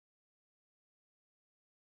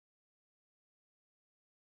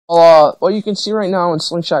What you can see right now in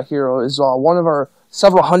Slingshot Hero is one of our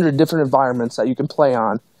several hundred different environments that you can play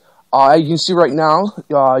on. As you can see right now,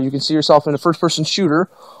 you can see yourself in a first-person shooter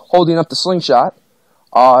holding up the slingshot.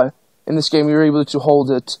 In this game, you're able to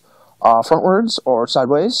hold it frontwards or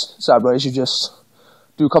sideways. Sideways, you just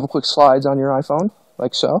do a couple quick slides on your iPhone,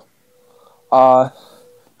 like so.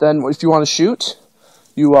 Then, if you want to shoot,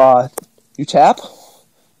 you tap,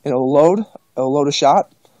 and it'll load a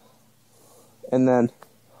shot, and then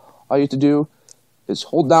all you have to do is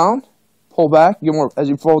hold down, pull back, get more. As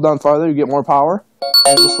you pull down farther, you get more power,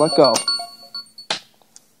 and just let go.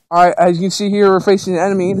 Alright, as you can see here, we're facing an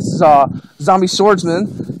enemy. This is Zombie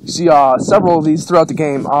Swordsman. You see several of these throughout the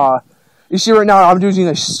game. You see right now I'm using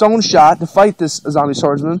a stone shot to fight this Zombie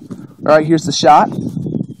Swordsman. Alright, here's the shot.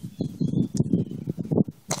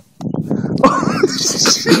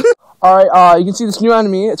 Alright, you can see this new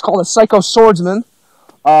enemy. It's called a Psycho Swordsman.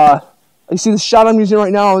 You see the shot I'm using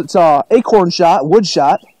right now. It's acorn shot, wood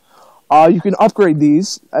shot. You can upgrade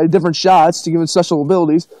these different shots to give it special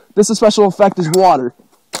abilities. This special effect is water.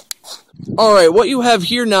 Alright, what you have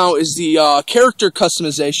here now is the character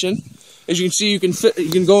customization. As you can see, you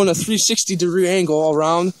can go in a 360-degree angle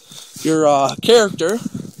around your character.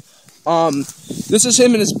 This is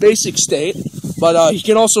him in his basic state, but he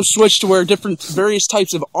can also switch to wear various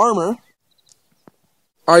types of armor.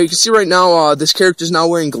 Alright, you can see right now this character is now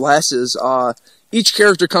wearing glasses. Each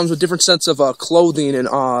character comes with different sets of clothing and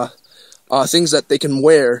things that they can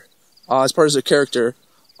wear as part of their character.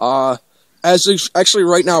 Actually,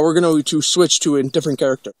 right now we're going to switch to a different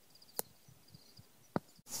character.